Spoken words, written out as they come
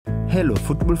Hello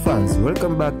football fans,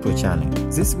 welcome back to our channel.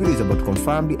 This video is about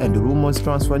confirmed and rumors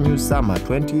transfer news summer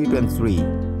 2023.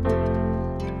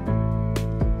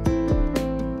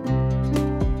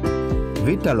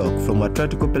 Vitalok from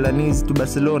Atletico Pelanese to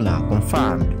Barcelona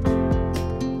confirmed.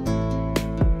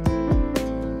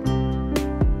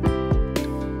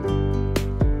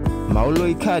 Paulo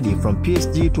Icardi from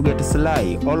PSG to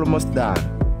Galatasaray almost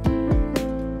done.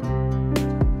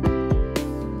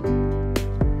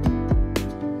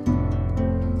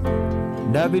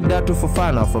 David Dato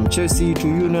Fofana from Chelsea to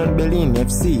Union Berlin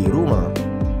FC rumor.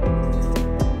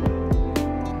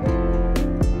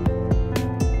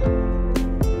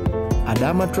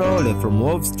 Adama Traore from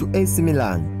Wolves to AC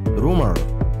Milan rumor.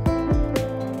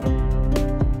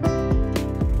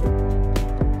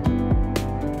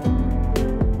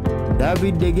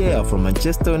 David De Gea from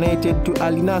Manchester United to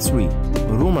Al Nassr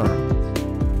rumor.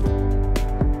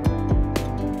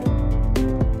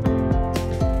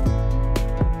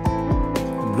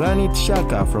 Granit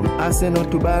Xhaka from Arsenal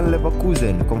to Bayern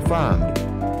Leverkusen confirmed.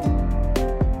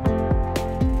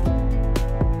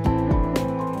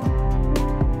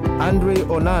 Andre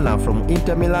Onana from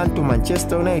Inter Milan to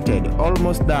Manchester United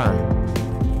almost done.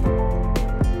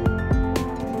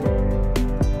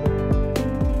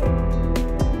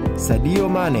 Sadio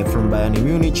Mane from Bayern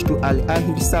Munich to Al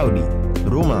Ahly Saudi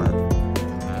rumor.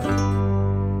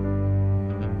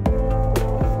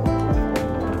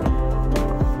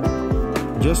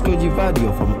 Josko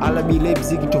Gvardiol from RB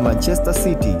Leipzig to Manchester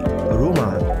City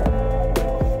rumor.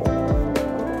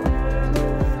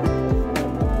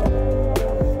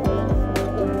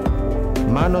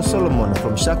 Mano Solomon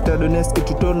from Shakhtar Donetsk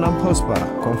to Tottenham Hotspur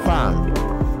confirmed.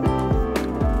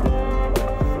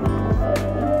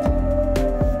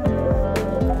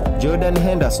 Jordan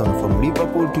Henderson from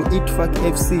Liverpool to Itfaq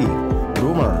FC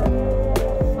rumor.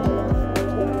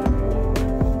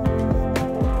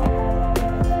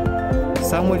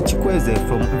 Samuel Chukwueze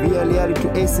from Villarreal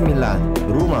to AC Milan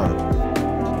rumor.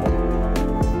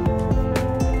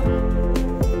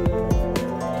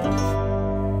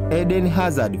 Eden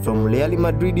Hazard from Real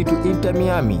Madrid to Inter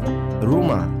Miami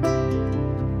rumor.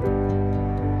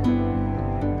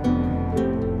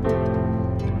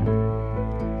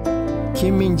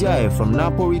 Kim Min-jae from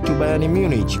Napoli to Bayern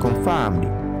Munich confirmed.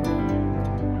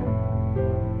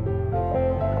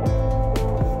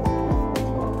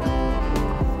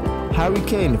 Harry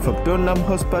Kane from Tottenham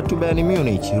Hotspur to Bayern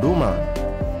Munich rumor.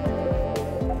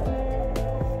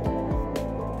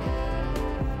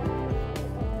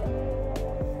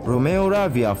 Romeo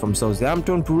Lavia from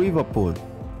Southampton to Liverpool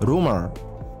rumor.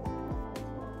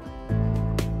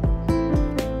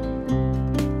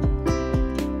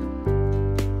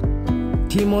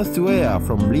 Timothy Weah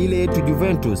from Lille to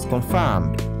Juventus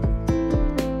confirmed.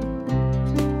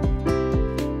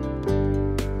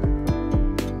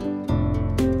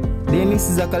 Denis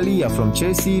Zakaria from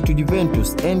Chelsea to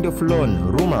Juventus end of loan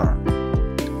rumor.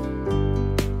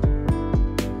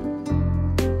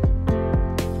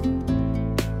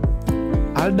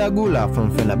 Arda Güler from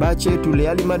Fenerbahce to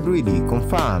Real Madrid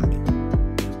confirmed.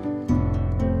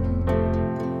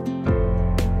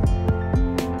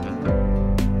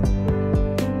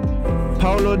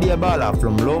 Paulo Dybala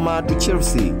from Roma to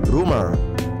Chelsea rumor.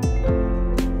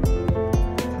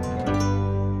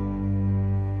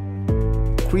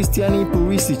 Christian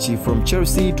Pulisic from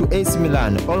Chelsea to AC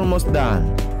Milan almost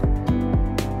done.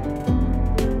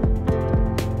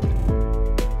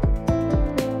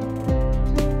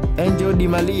 Angel Di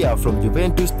Maria from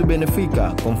Juventus to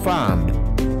Benfica confirmed.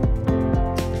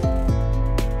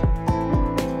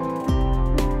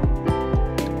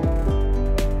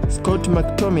 Scott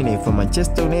McTominay from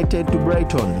Manchester United to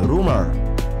Brighton rumor.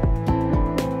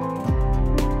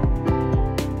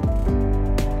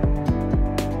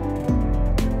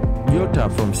 Jota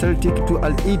from Celtic to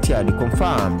Al Ittihad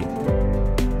confirmed.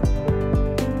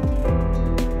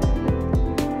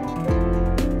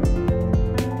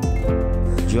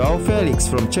 Joao Felix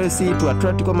from Chelsea to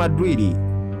Atletico Madrid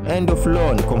end of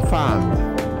loan confirmed.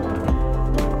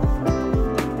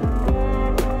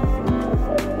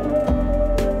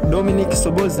 Dominik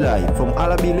Szoboszlai from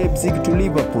RB Leipzig to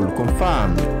Liverpool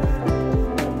confirmed.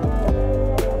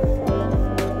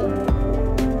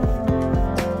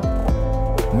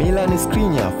 Milan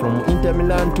Skriniar from Inter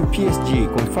Milan to PSG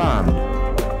confirmed.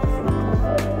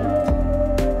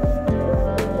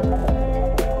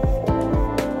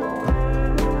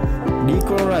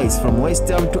 Declan Rice from West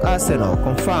Ham to Arsenal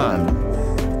confirmed.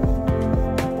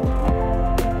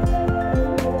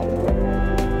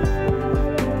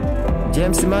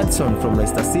 James Maddison from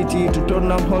Leicester City to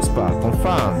Tottenham Hotspur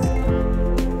confirmed.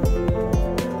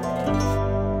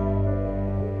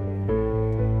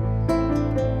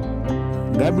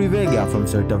 Gabri Veiga from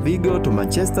Celta Vigo to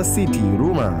Manchester City,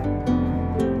 rumor.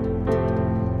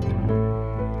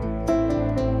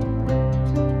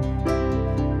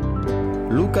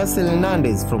 Lucas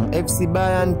Hernandez from FC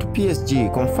Bayern to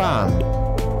PSG, confirmed.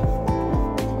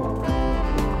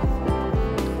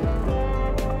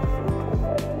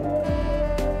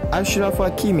 Achraf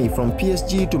Hakimi from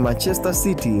PSG to Manchester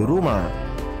City, rumor.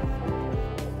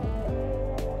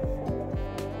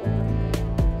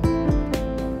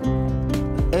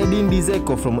 Edin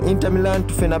Dzeko from Inter Milan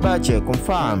to Fenerbahce,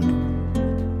 confirmed.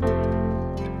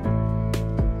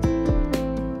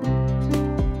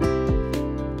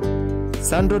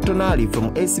 Sandro Tonali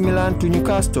from AC Milan to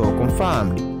Newcastle,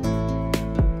 confirmed.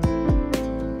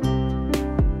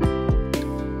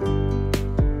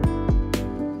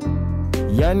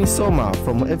 Yanni Sommer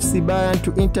from FC Bayern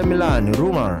to Inter Milan,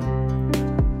 rumor.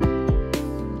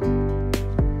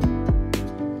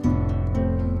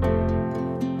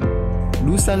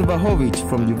 Dusan Vlahovic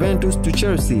from Juventus to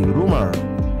Chelsea, rumor.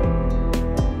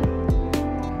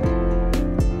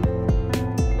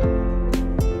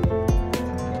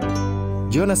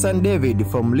 Jonathan David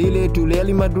from Lille to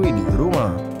Real Madrid,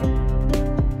 rumor.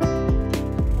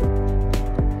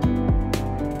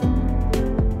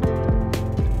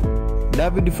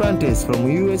 David Frantes from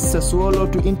US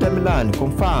Sassuolo to Inter Milan,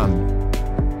 confirmed.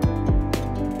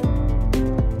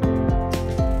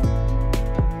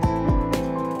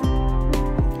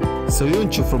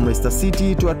 Soyuncu from Leicester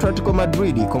City to Atletico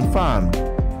Madrid, confirmed.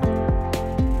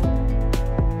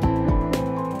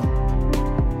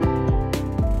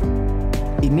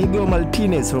 Inigo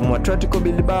Martinez from Atletico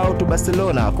Bilbao to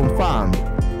Barcelona, confirmed.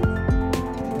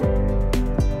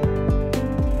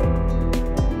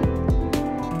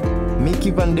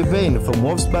 Mickey van de Ven from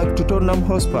Wolfsburg to Tottenham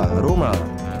Hotspur, rumor.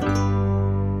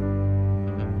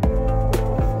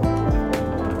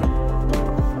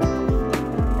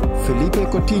 Felipe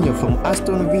Coutinho from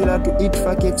Aston Villa to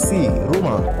Itfak FC,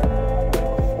 rumor.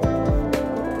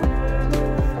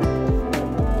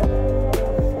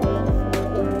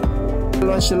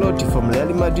 Ancelotti from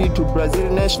Real Madrid to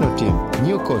Brazil national team,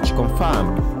 new coach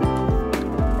confirmed.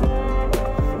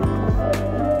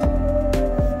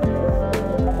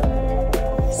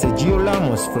 Sergio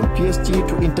Ramos from PSG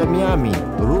to Inter Miami,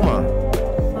 rumor.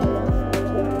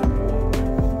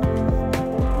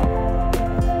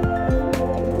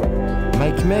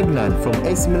 Mike Maignan from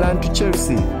AC Milan to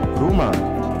Chelsea, rumor.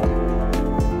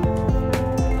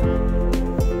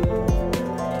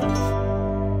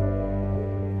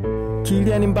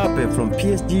 Kylian Mbappé from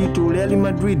PSG to Real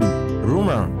Madrid,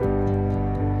 rumor.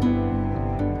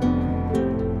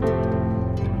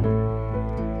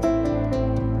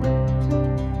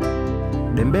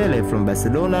 Dembele from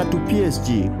Barcelona to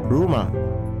PSG, rumor.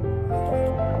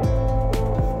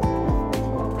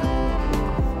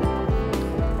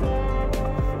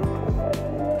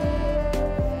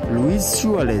 Luis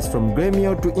Suarez from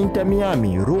Gremio to Inter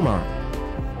Miami, rumor.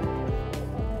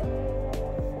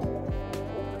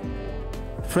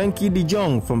 Frankie de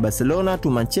Jong from Barcelona to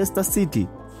Manchester City,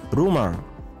 rumor.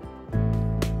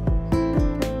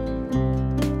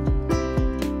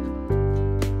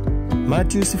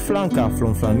 Matheus Franca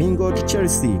from Flamengo to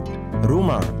Chelsea,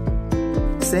 rumor.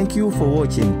 Thank you for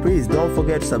watching. Please don't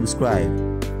forget to subscribe.